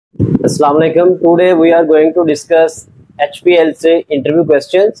Assalamu alaikum. Today we are going to discuss HPLC interview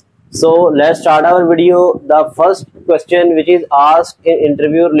questions. So let's start our video. The first question which is asked in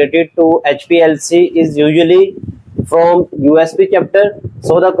interview related to HPLC is usually from USP chapter.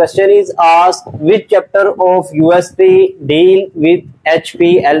 So the question is asked, which chapter of USP deal with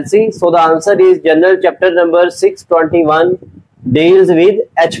HPLC? So the answer is general chapter number 621 deals with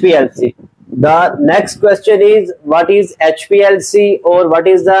HPLC. The next question is, what is HPLC or what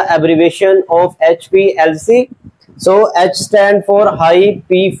is the abbreviation of HPLC? So H stand for high,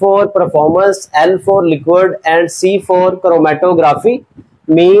 P for performance, L for liquid and C for chromatography.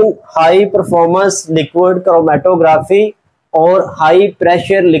 Mean high performance liquid chromatography or high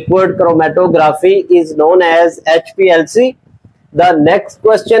pressure liquid chromatography is known as HPLC. The next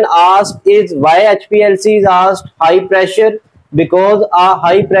question asked is, why HPLC is asked high pressure? Because a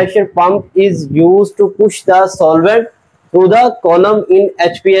high pressure pump is used to push the solvent through the column in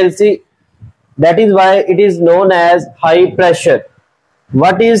HPLC. That is why it is known as high pressure.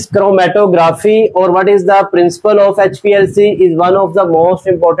 What is chromatography or what is the principle of HPLC is one of the most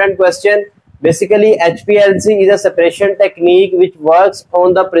important question. Basically, HPLC is a separation technique which works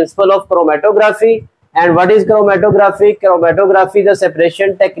on the principle of chromatography. And what is chromatography? Chromatography is a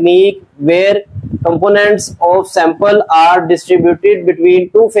separation technique where components of sample are distributed between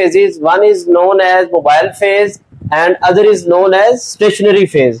two phases. One is known as mobile phase and other is known as stationary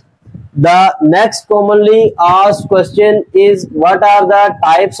phase. The next commonly asked question is, what are the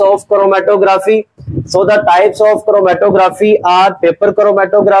types of chromatography? So the types of chromatography are paper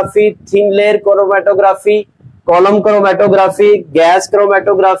chromatography, thin layer chromatography, column chromatography, gas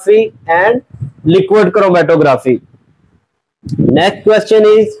chromatography and liquid chromatography. Next question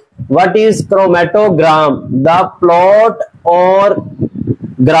is, what is chromatogram? The plot or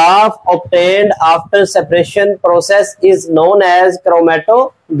graph obtained after separation process is known as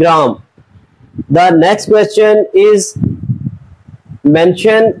chromatogram. The next question is,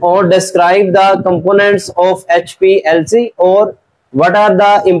 mention or describe the components of HPLC or what are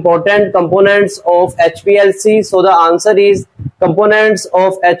the important components of HPLC? So the answer is, components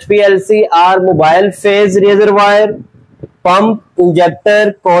of HPLC are mobile phase reservoir, pump,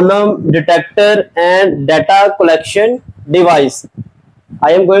 injector, column, detector and data collection device.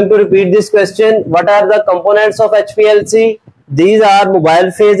 I am going to repeat this question. What are the components of HPLC? These are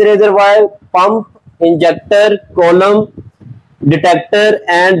mobile phase reservoir, pump, injector, column, detector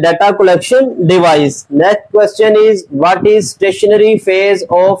and data collection device. Next question is, what is stationary phase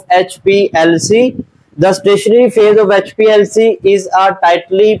of HPLC? The stationary phase of HPLC is a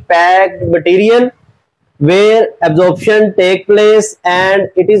tightly packed material where absorption takes place and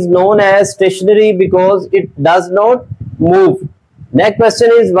it is known as stationary because it does not move. Next question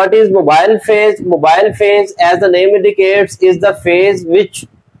is, what is mobile phase? Mobile phase, as the name indicates, is the phase which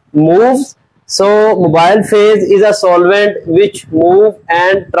moves. So mobile phase is a solvent which move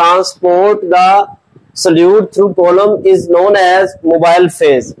and transport the solute through column is known as mobile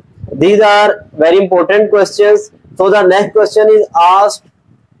phase. These are very important questions. So the next question is asked,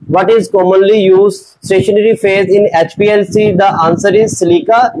 what is commonly used stationary phase in HPLC? The answer is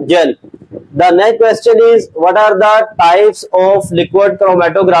silica gel. The next question is, what are the types of liquid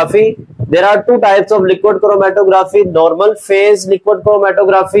chromatography? There are two types of liquid chromatography: normal phase liquid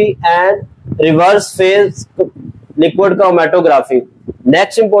chromatography and reverse phase liquid chromatography.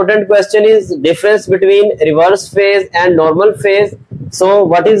 Next important question is difference between reverse phase and normal phase. So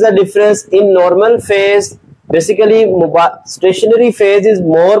what is the difference in normal phase? Basically, stationary phase is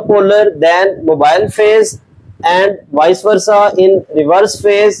more polar than mobile phase and vice versa in reverse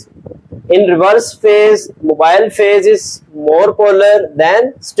phase. In reverse phase, mobile phase is more polar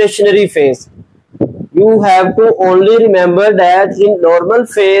than stationary phase. You have to only remember that in normal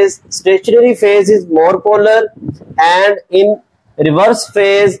phase, stationary phase is more polar and in reverse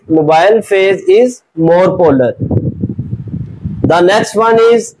phase, mobile phase is more polar. The next one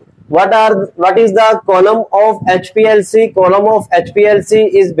is, what is the column of HPLC? Column of HPLC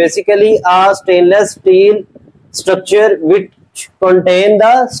is basically a stainless steel structure which contain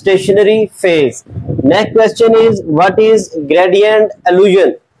the stationary phase. Next question is, what is gradient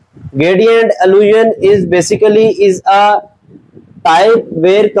elusion? Gradient elusion is basically a type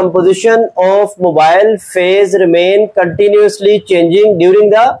where composition of mobile phase remain continuously changing during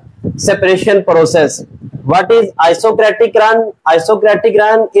the separation process. What is isocratic run? Isocratic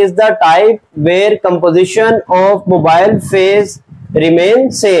run is the type where composition of mobile phase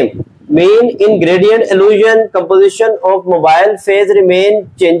remain same. Mean in gradient elusion, composition of mobile phase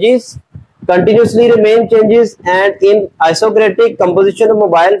continuously remain changes, and in isocratic, composition of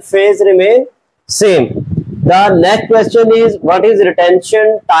mobile phase remain same. The next question is, what is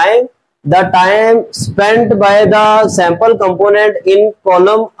retention time? The time spent by the sample component in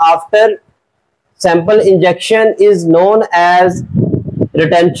column after sample injection is known as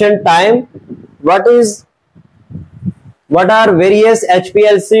retention time. What are various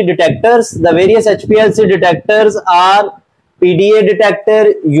HPLC detectors? The various HPLC detectors are PDA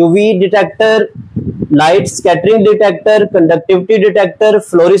detector, UV detector, light scattering detector, conductivity detector,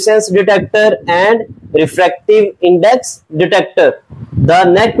 fluorescence detector, and refractive index detector. The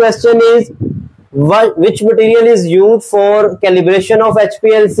next question is, which material is used for calibration of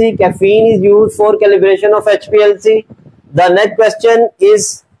HPLC? Caffeine is used for calibration of HPLC. The next question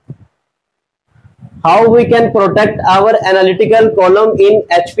is, how we can protect our analytical column in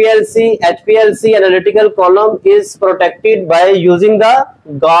HPLC? HPLC analytical column is protected by using the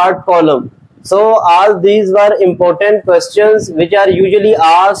guard column. So all these were important questions which are usually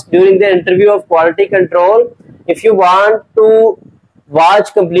asked during the interview of quality control. If you want to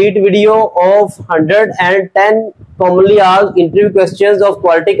watch complete video of 110 commonly asked interview questions of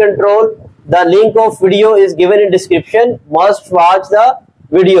quality control, the link of video is given in description. Must watch the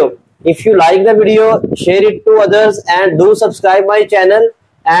video. If you like the video, share it to others and do subscribe my channel,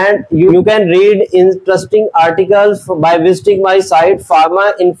 and you can read interesting articles by visiting my site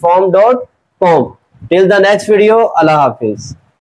pharmainform.com. Till the next video, Allah Hafiz.